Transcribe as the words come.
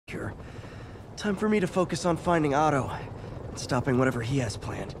Time for me to focus on finding Otto and stopping whatever he has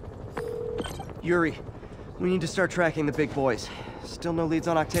planned. Yuri, we need to start tracking the big boys. Still no leads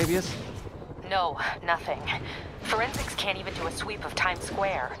on Octavius? No, nothing. Forensics can't even do a sweep of Times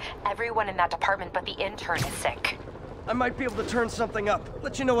Square. Everyone in that department but the intern is sick. I might be able to turn something up.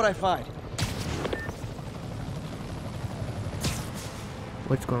 Let you know what I find.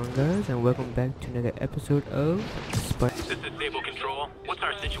 What's going on, guys, and welcome back to another episode of This is Stable Control. What's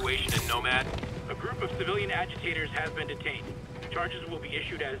our situation in Nomad? A group of civilian agitators has been detained. Charges will be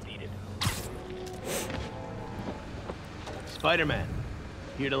issued as needed. Spider-Man,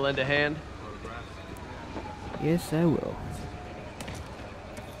 here to lend a hand? Yes, I will.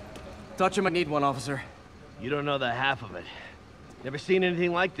 Thought you might need one, officer. You don't know the half of it. Never seen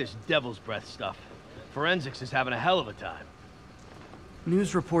anything like this devil's breath stuff. Forensics is having a hell of a time.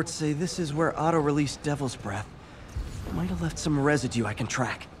 News reports say this is where Otto released Devil's Breath. Might have left some residue I can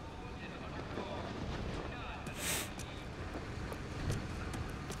track.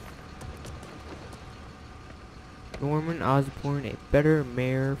 Norman Osborn, a better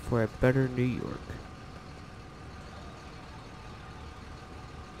mayor for a better New York.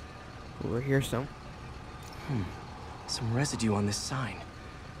 Over here some. Some residue on this sign.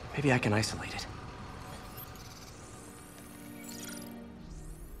 Maybe I can isolate it.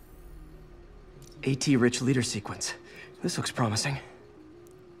 AT-rich leader sequence. This looks promising.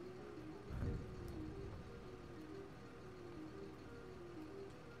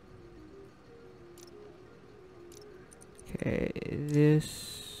 Okay,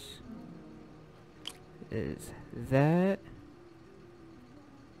 this is that.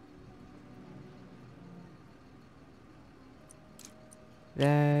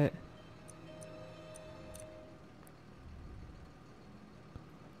 That.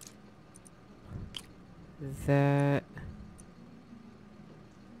 That.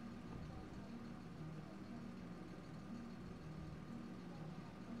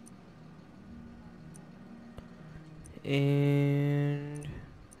 And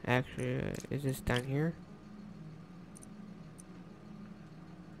actually, is this down here?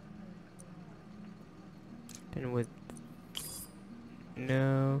 Then with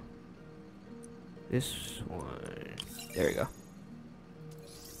no, this one. There we go.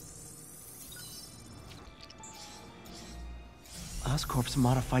 Oscorp's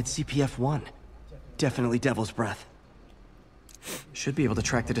modified CPF-1. Definitely Devil's Breath. Should be able to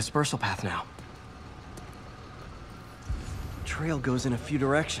track the dispersal path now. Trail goes in a few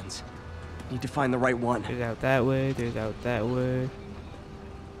directions. Need to find the right one. There's out that way, there's out that way.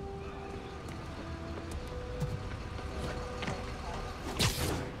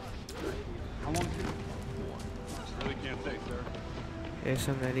 How long? Really can't say, sir. There's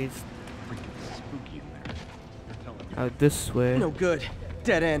some that needs Freaking spooky in there. You're telling me. out this way. No good.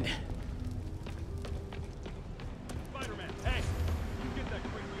 Dead end. Spider-Man, hey! You get that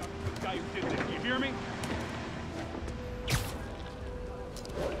crazy off the guy who did this, you hear me?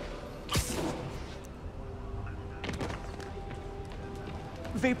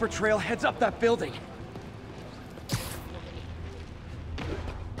 Vapor trail heads up that building.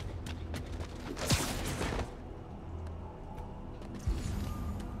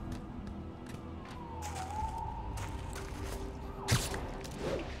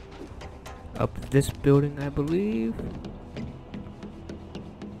 Up this building, I believe.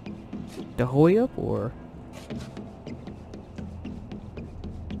 The Hoy up, or?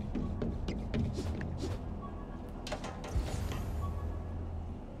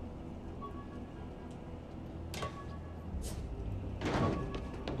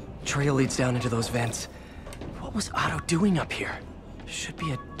 Trail leads down into those vents. What was Otto doing up here? Should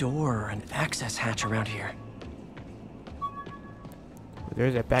be a door or an access hatch around here.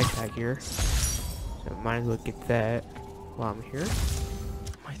 There's a backpack here. So might as well get that while I'm here.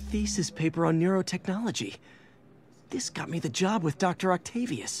 My thesis paper on neurotechnology. This got me the job with Dr.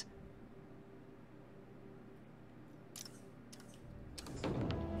 Octavius.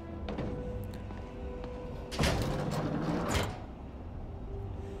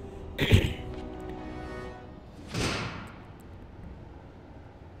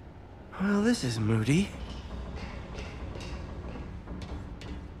 Well, this is moody.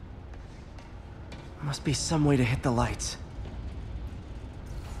 Must be some way to hit the lights.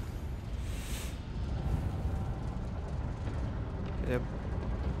 Yep.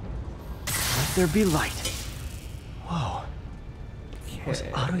 Let there be light. Whoa. Was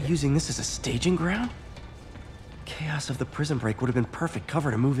Okay. Otto using this as a staging ground? Chaos of the prison break would have been perfect cover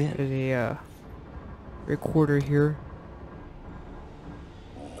to move in. There's a recorder here.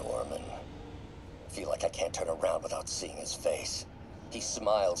 Norman. Feel like I can't turn around without seeing his face. He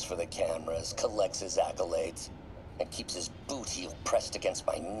smiles for the cameras, collects his accolades, and keeps his boot heel pressed against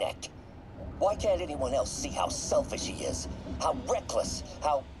my neck. Why can't anyone else see how selfish he is? How reckless?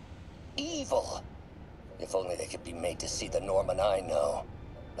 How evil? If only they could be made to see the Norman I know.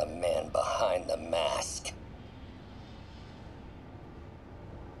 The man behind the mask.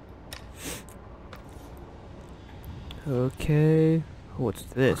 Okay. What's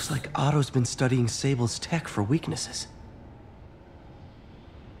this? Looks like Otto's been studying Sable's tech for weaknesses.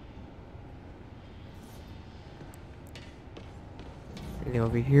 Anything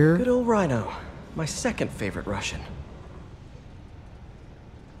over here? Good old Rhino. My second favorite Russian.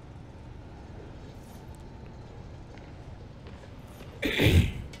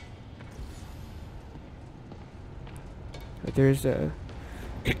 There's some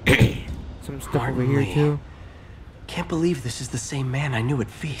stuff over here Lee. too. Can't believe this is the same man I knew at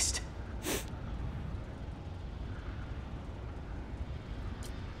Feast.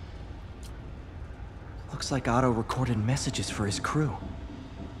 Looks like Otto recorded messages for his crew.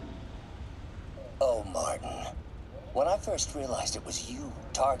 Oh, Martin. When I first realized it was you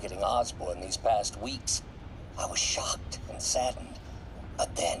targeting Osborn these past weeks, I was shocked and saddened.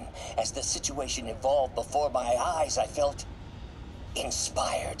 But then, as the situation evolved before my eyes, I felt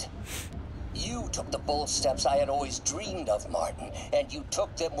inspired. You took the bold steps I had always dreamed of, Martin, and you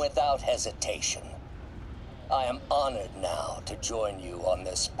took them without hesitation. I am honored now to join you on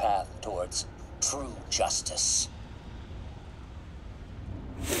this path towards true justice.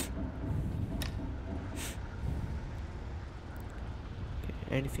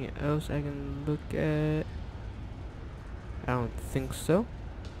 Anything else I can look at? I don't think so.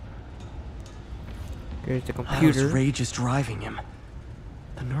 There's the computer. Otto's rage is driving him.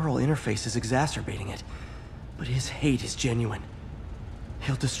 The neural interface is exacerbating it, but his hate is genuine.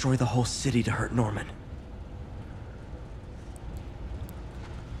 He'll destroy the whole city to hurt Norman.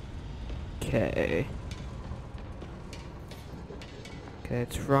 Okay. Okay,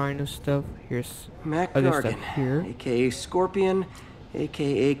 it's Rhino stuff. Here's Mac other Gargan, stuff here. aka Scorpion,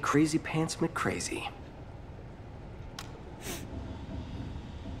 aka Crazy Pants McCrazy.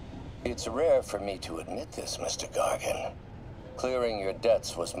 It's rare for me to admit this, Mr. Gargan. Clearing your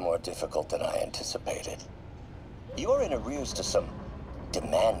debts was more difficult than I anticipated. You're in arrears to some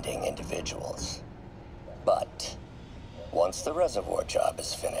demanding individuals. But once the reservoir job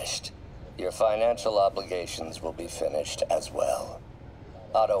is finished, your financial obligations will be finished as well.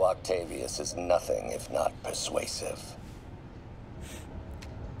 Otto Octavius is nothing if not persuasive.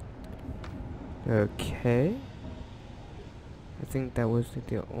 Okay. I think that was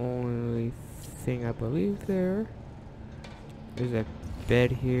the only thing I believe there. There's a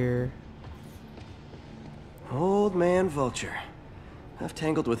bed here. Old man Vulture. I've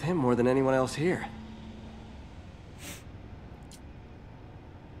tangled with him more than anyone else here.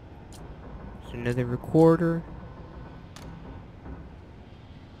 There's another recorder.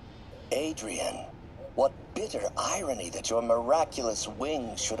 Adrian, what bitter irony that your miraculous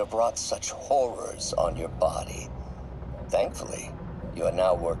wings should have wrought such horrors on your body. Thankfully, you are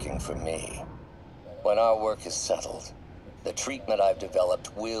now working for me. When our work is settled, the treatment I've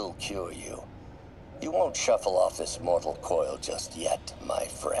developed will cure you. You won't shuffle off this mortal coil just yet, my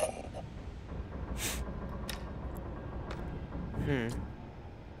friend.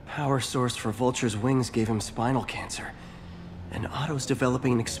 Power source for Vulture's wings gave him spinal cancer. And Otto's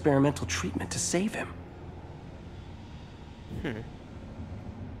developing an experimental treatment to save him.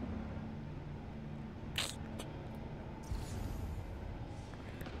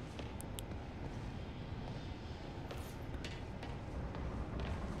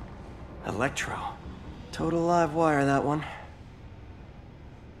 Electro. Total live wire, that one.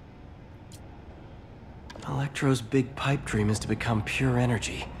 Electro's big pipe dream is to become pure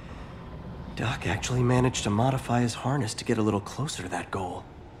energy. Doc actually managed to modify his harness to get a little closer to that goal.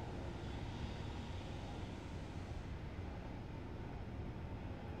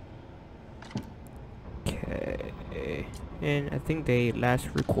 Okay. And I think the last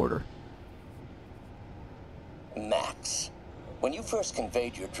recorder. Max, when you first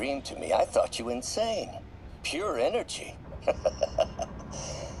conveyed your dream to me, I thought you insane. Pure energy.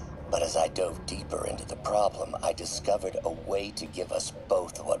 But as I dove deeper into the problem, I discovered a way to give us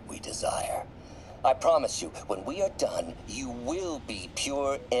both what we desire. I promise you, when we are done, you will be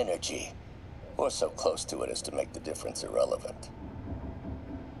pure energy. Or so close to it as to make the difference irrelevant.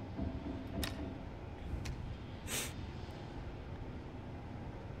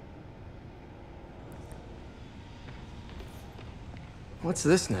 What's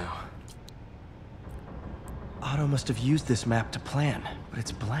this now? Otto must have used this map to plan, but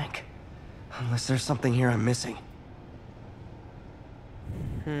it's blank. Unless there's something here I'm missing.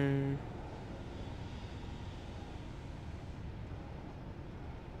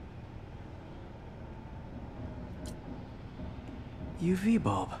 UV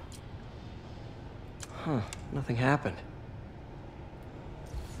bulb. Huh, nothing happened.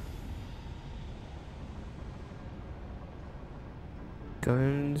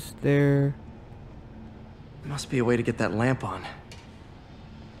 Guns there. Must be a way to get that lamp on.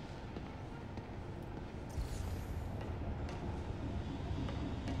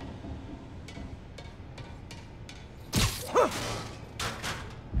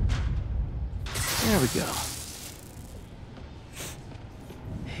 There we go.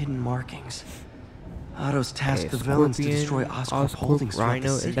 Hidden markings. Otto's tasked the villains to destroy Oscorp holdings throughout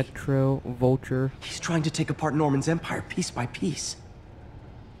Rhino, the city. Electro Vulture. He's trying to take apart Norman's empire piece by piece.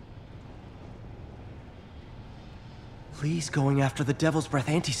 Lee's going after the Devil's Breath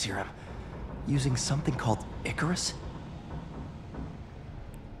anti-serum, using something called Icarus?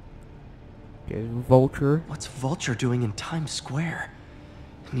 There's Vulture. What's Vulture doing in Times Square?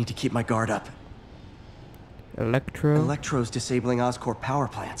 I need to keep my guard up. Electro. Electro's disabling Oscorp power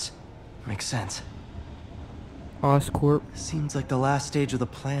plants. Makes sense. Oscorp. Seems like the last stage of the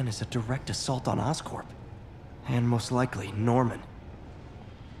plan is a direct assault on Oscorp. And most likely, Norman.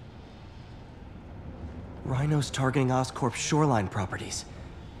 Rhino's targeting Oscorp's shoreline properties.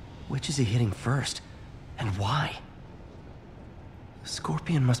 Which is he hitting first? And why?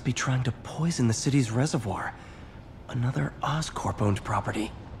 Scorpion must be trying to poison the city's reservoir. Another Oscorp-owned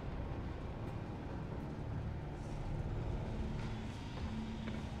property.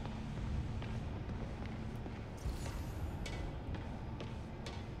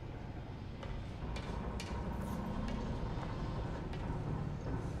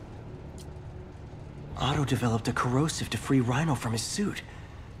 Otto developed a corrosive to free Rhino from his suit.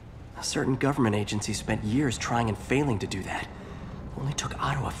 A certain government agency spent years trying and failing to do that. Only took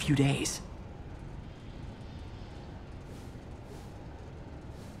Otto a few days.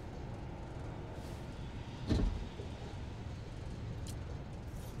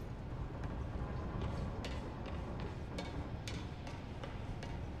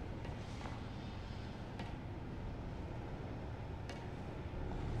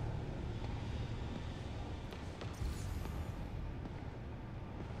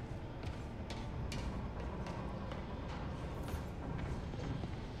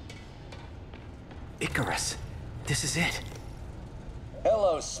 Icarus. This is it.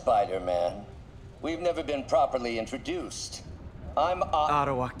 Hello, Spider-Man. We've never been properly introduced. I'm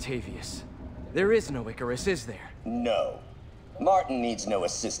Otto Octavius. There is no Icarus, is there? No. Martin needs no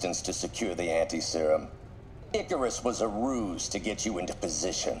assistance to secure the anti-serum. Icarus was a ruse to get you into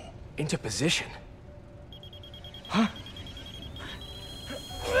position. Into position? Huh?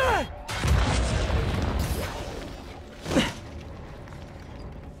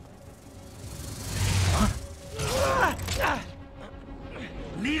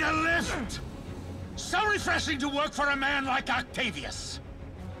 Need a lift? So refreshing to work for a man like Octavius.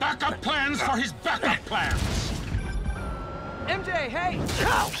 Backup plans for his backup plans. MJ, hey!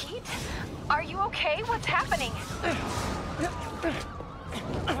 Pete? Are you okay? What's happening?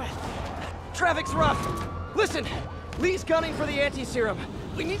 Traffic's rough. Listen, Lee's gunning for the anti-serum.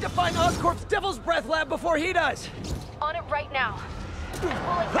 We need to find Oscorp's Devil's Breath lab before he does. On it right now. I'm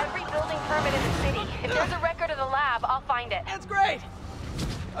pulling every building permit in the city. If there's a record of the lab, I'll find it. That's great.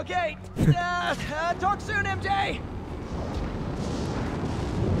 Okay, talk soon, MJ.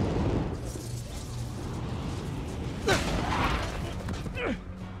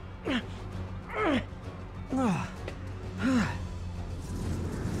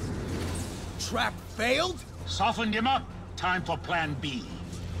 Trap failed? Softened him up. Time for plan B.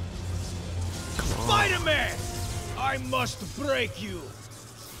 Spider-Man! I must break you.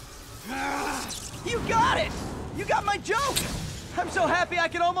 You got it! You got my joke! I'm so happy I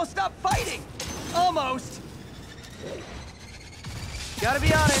can almost stop fighting! Almost! Gotta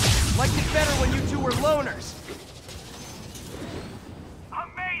be honest, liked it better when you two were loners.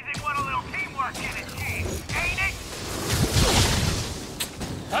 Amazing what a little teamwork can achieve, ain't it?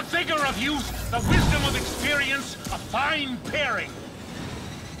 The vigor of youth, the wisdom of experience, a fine pairing.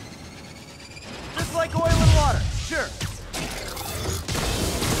 Just like oil and water, sure.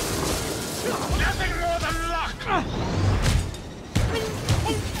 Nothing more than luck!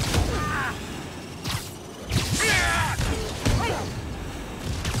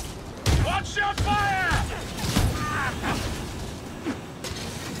 Watch your fire!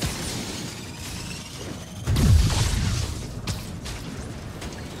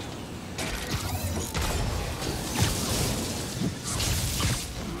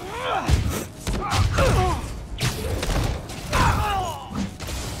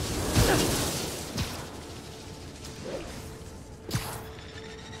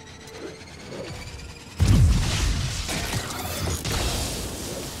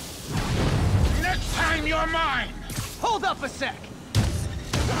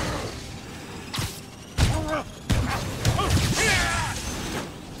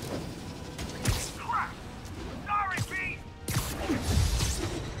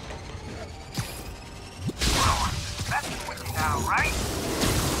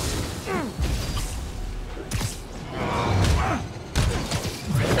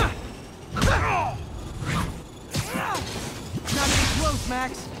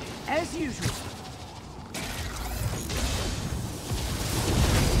 as usual.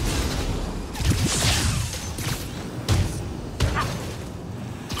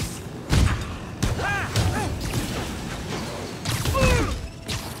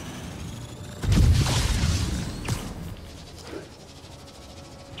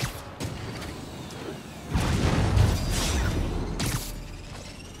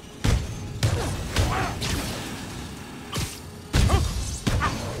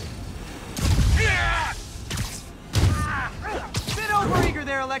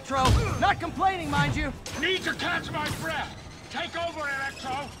 Electro. Not complaining, mind you. Need to catch my breath. Take over,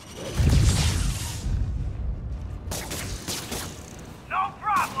 Electro. No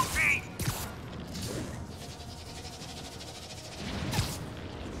problem, Pete.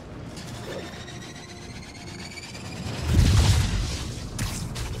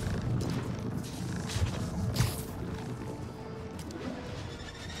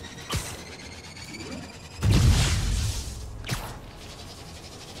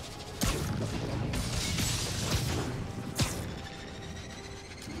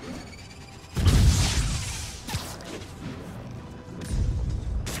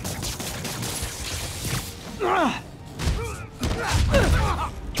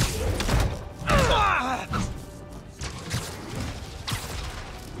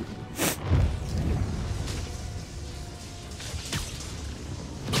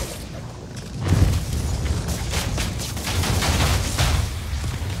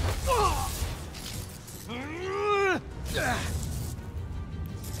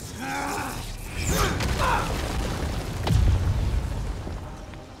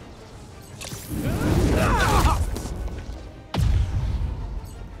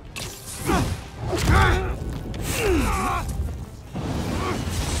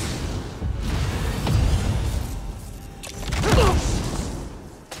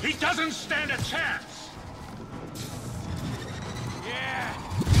 He doesn't stand a chance.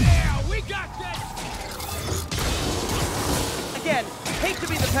 Yeah, we got this! Again, hate to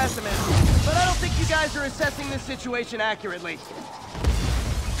be the pessimist, but I don't think you guys are assessing this situation accurately.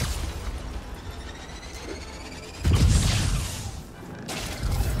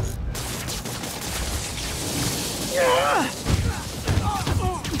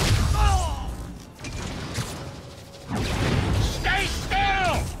 Stay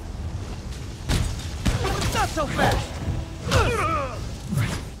still! Not so fast!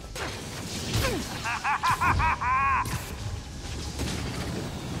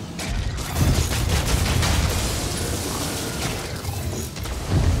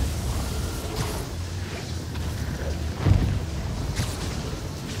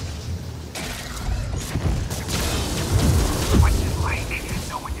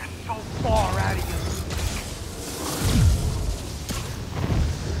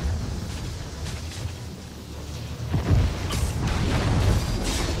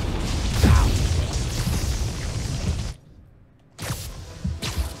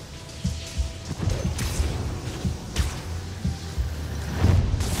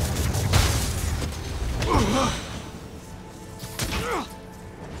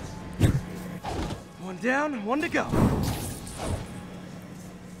 One down, one to go.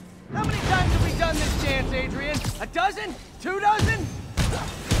 How many times have we done this dance, Adrian? A dozen? 2 dozen?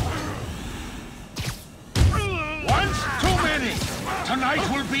 Once too many. Tonight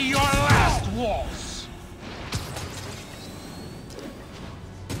will be your last waltz.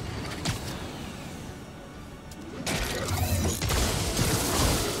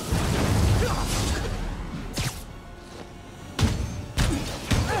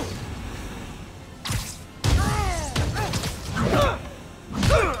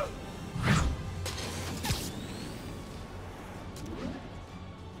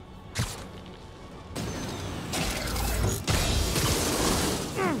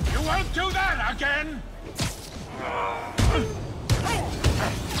 Won't do that again!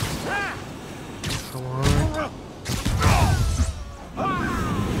 Come on.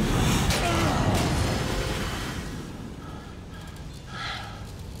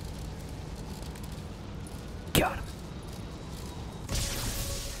 Got him.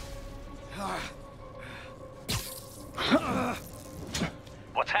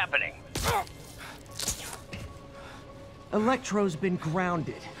 What's happening? Electro's been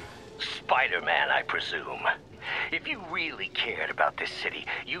grounded. Spider-Man, I presume. If you really cared about this city,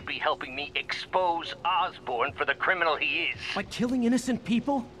 you'd be helping me expose Osborn for the criminal he is. By killing innocent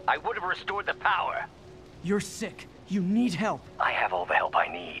people? I would have restored the power. You're sick. You need help. I have all the help I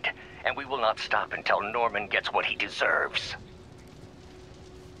need, and we will not stop until Norman gets what he deserves.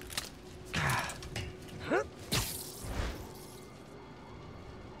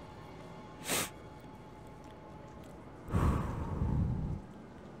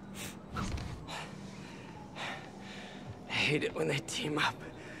 hate it when they team up.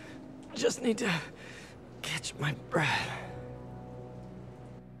 Just need to catch my breath.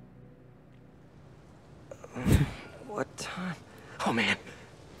 What time? Oh man.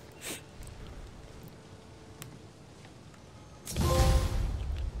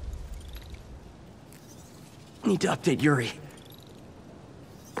 Need to update Yuri.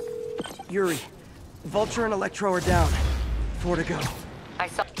 Yuri, Vulture and Electro are down. 4 to go. I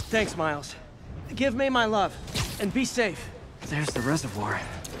saw. Thanks, Miles. Give May my love, and be safe. There's the reservoir.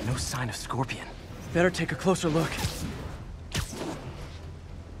 No sign of Scorpion. Better take a closer look.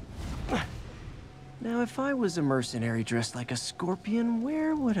 Now, if I was a mercenary dressed like a scorpion,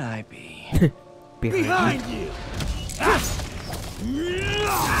 where would I be? Behind you.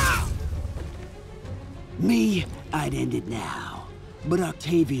 Me, I'd end it now. But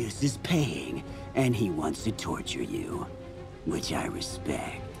Octavius is paying, and he wants to torture you. Which I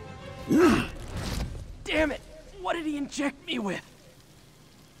respect. Damn it! What did he inject me with?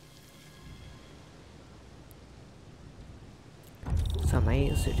 Some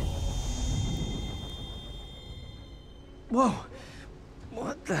acid. Whoa!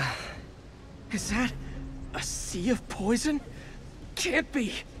 What the... Is that... a sea of poison? Can't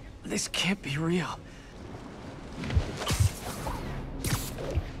be! This can't be real.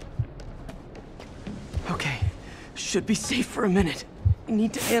 Okay. Should be safe for a minute.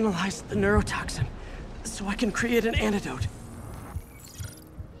 Need to analyze the neurotoxin, so I can create an antidote.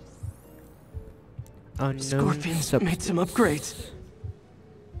 Unknown Scorpions substance. made some upgrades.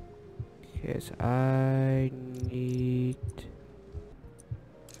 Yes, I need...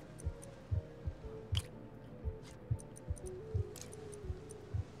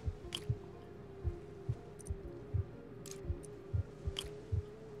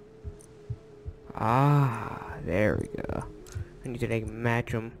 Ah, there we go. I need to like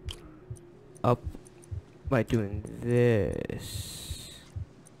match them up by doing this.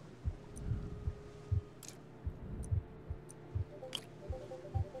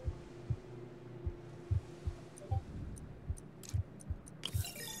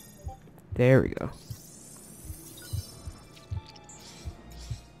 There we go.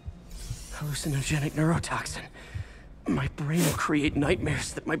 Hallucinogenic neurotoxin. My brain will create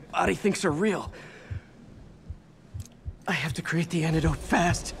nightmares that my body thinks are real. I have to create the antidote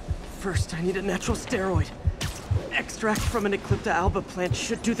fast. First, I need a natural steroid. Extract from an Eclipta alba plant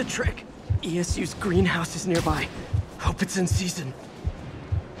should do the trick. ESU's greenhouse is nearby. Hope it's in season.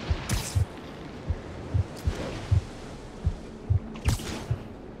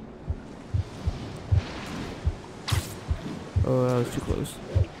 Oh, that was too close.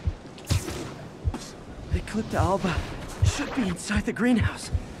 Eclipta alba should be inside the greenhouse.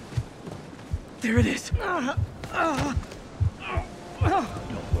 There it is. Don't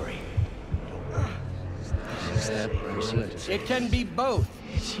worry. It can be both.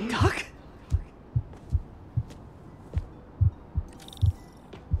 Doc?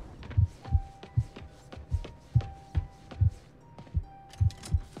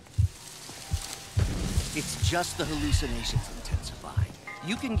 It's just the hallucinations intensifying.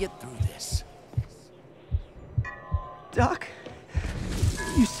 You can get through this. Doc?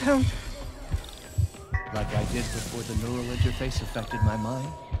 You sound... Like I did before the neural interface affected my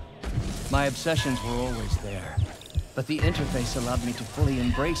mind. My obsessions were always there, but the interface allowed me to fully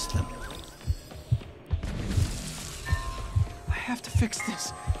embrace them. I have to fix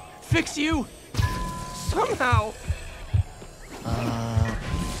this. Fix you! Somehow!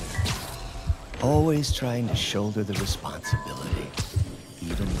 Always trying to shoulder the responsibility,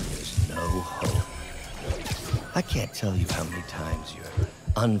 even when there's no hope. I can't tell you how many times your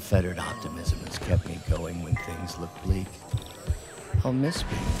unfettered optimism has kept me going when things look bleak. I'll miss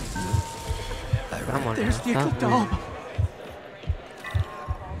being with you. Come on, There's the now, Eclipta stop alba.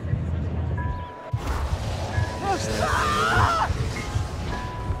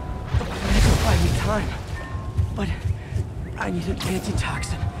 The plant will buy me time, but I need an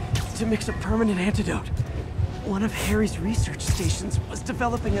antitoxin to mix a permanent antidote. One of Harry's research stations was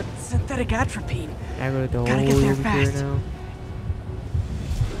developing a synthetic atropine. I go the Gotta whole get way there over here fast. now.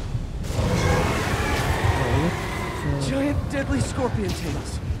 Oh, Giant deadly scorpion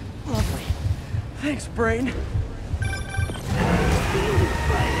tails. Lovely. Thanks, brain.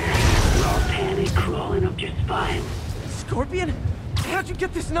 Raw panic crawling up your spine. Scorpion? How'd you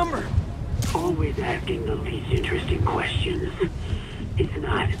get this number? Always asking the least interesting questions. It's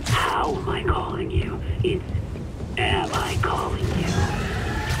not how am I calling you, it's am I calling you?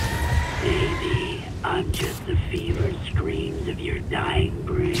 Maybe I'm just the fevered screams of your dying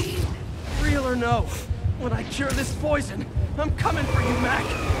brain. Real or no, when I cure this poison, I'm coming for you, Mac.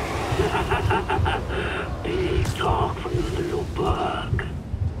 Big talk from the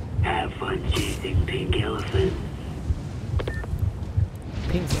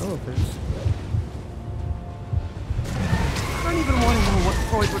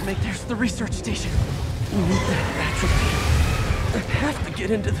There's the research station. We need that atropine. I have to get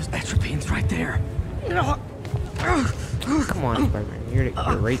into those atropine's right there. Come on, Spider-Man. You're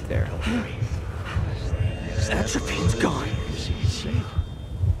right there. Atropine's gone.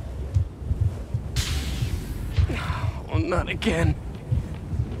 Oh, not again.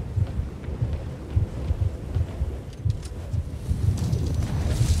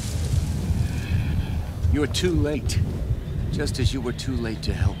 You're too late. Just as you were too late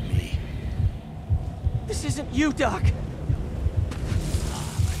to help me. This isn't you, Doc.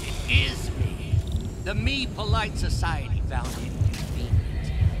 It is me. The me polite society found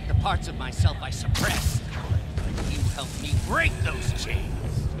inconvenient. The parts of myself I suppressed. But you helped me break those chains.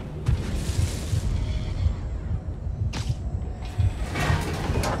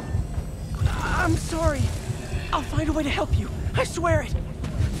 I'm sorry. I'll find a way to help you. I swear it.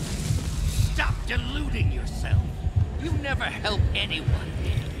 Stop deluding yourself. You never help anyone.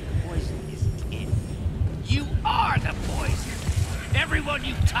 The poison isn't in. You are the poison. Everyone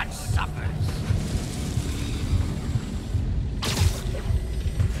you touch suffers.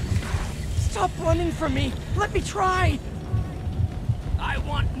 Stop running from me. Let me try. I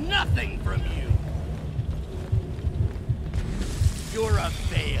want nothing from you. You're a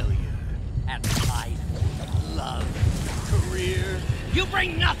failure at life, love, career. You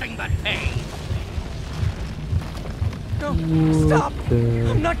bring nothing but pain. No, stop!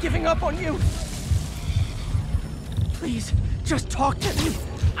 I'm not giving up on you! Please, just talk to me.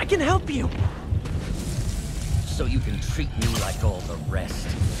 I can help you. So you can treat me like all the rest.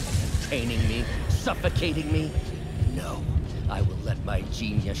 Containing me, suffocating me? No, I will let my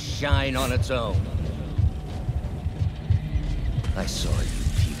genius shine on its own. I saw you,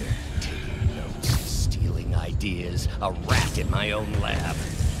 Peter, taking notes, stealing ideas, a rat in my own lab.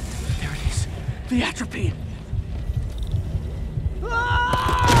 There it is. The atropine.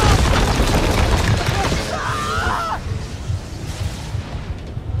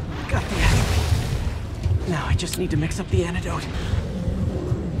 Got the atropine. Now I just need to mix up the antidote.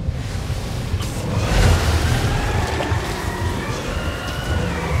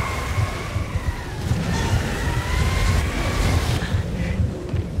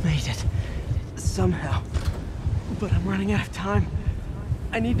 Made it. Somehow. But I'm running out of time.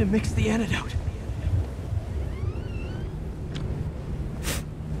 I need to mix the antidote.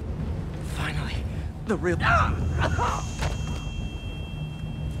 Finally, the real...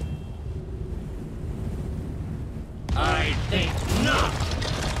 I think not.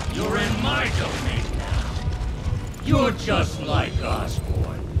 You're in my domain now. You're just like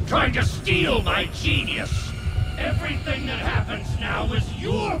Osborn, trying to steal my genius. Everything that happens now is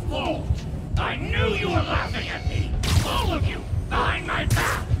your fault. I knew you were laughing at me. All of you, behind my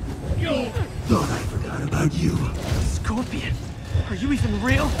back. You... Thought I forgot about you. Scorpion, are you even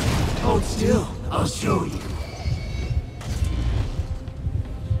real? Hold still. I'll show you.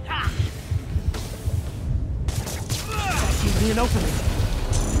 That gave me an opening.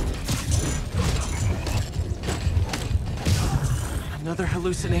 Another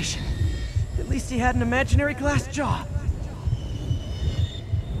hallucination. At least he had an imaginary glass jaw.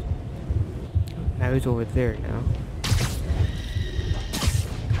 Now he's over there now.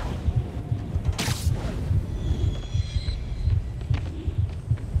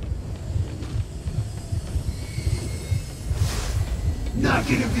 Not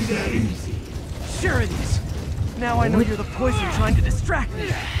gonna be that easy. Sure it is. Now I know you're the poison trying to distract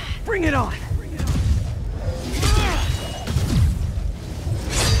me. Bring it on.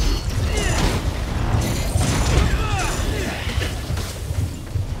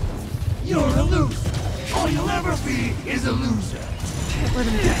 You're a loser. All you'll ever be is a loser. Can't let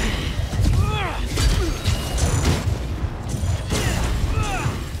him get me.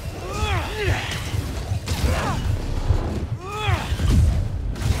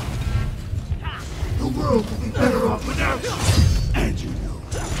 The world would be better off without you. And you know.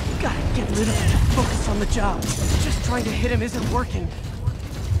 Gotta get rid of him. Focus on the job. Just trying to hit him isn't working.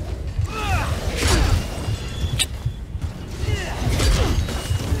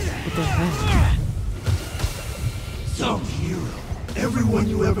 What the hell? Some hero. Everyone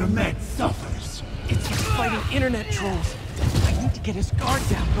you ever met suffers. It's he's fighting internet trolls. I need to get his guard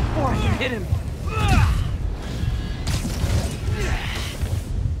down before I can hit him.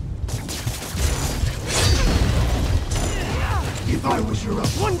 If I was your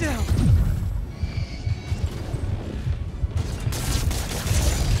One down.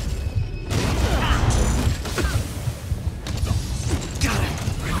 Got him.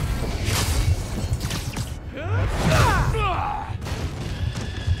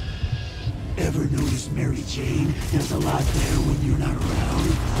 Ever notice Mary Jane? There's a lot there when you're not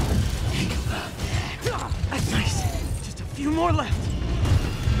around. more left.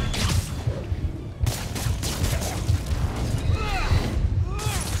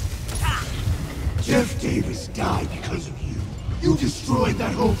 Jeff Davis died because of you. You destroyed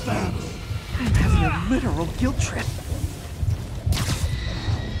that whole family. I'm having a literal guilt trip.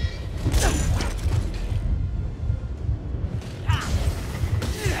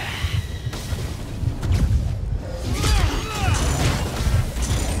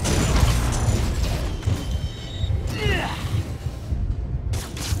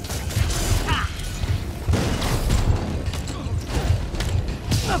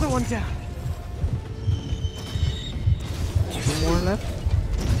 Another one down. Two more left.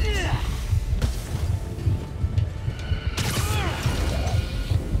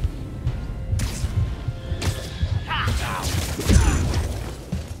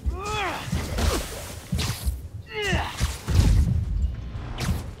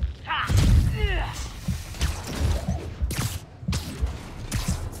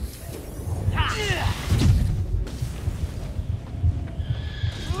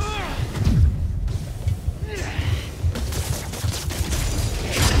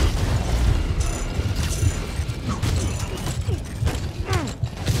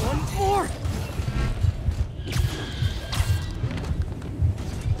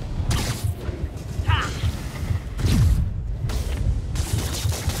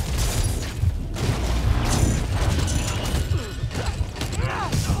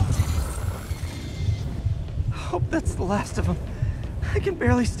 Hope that's the last of them. I can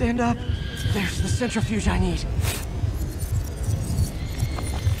barely stand up. There's the centrifuge I need.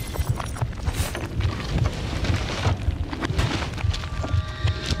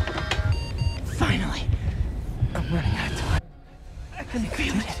 Finally. I'm running out of time. I'm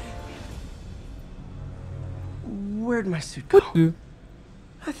feeling it. Where'd my suit go?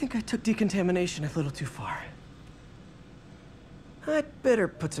 I think I took decontamination a little too far. I'd better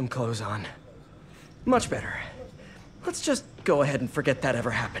put some clothes on. Much better. Let's just go ahead and forget that ever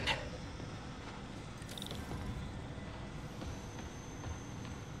happened.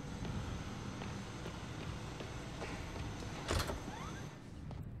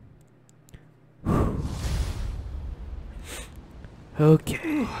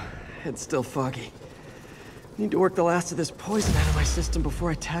 Okay. Head's still foggy. Need to work the last of this poison out of my system before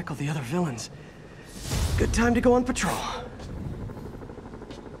I tackle the other villains. Good time to go on patrol.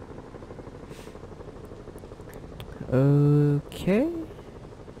 Okay.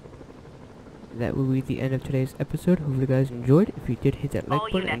 That will be the end of today's episode. Hope you guys enjoyed. If you did, hit that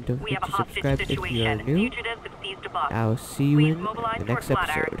like button and don't forget to subscribe if you are new. I'll see you in the next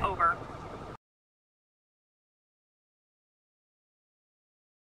episode.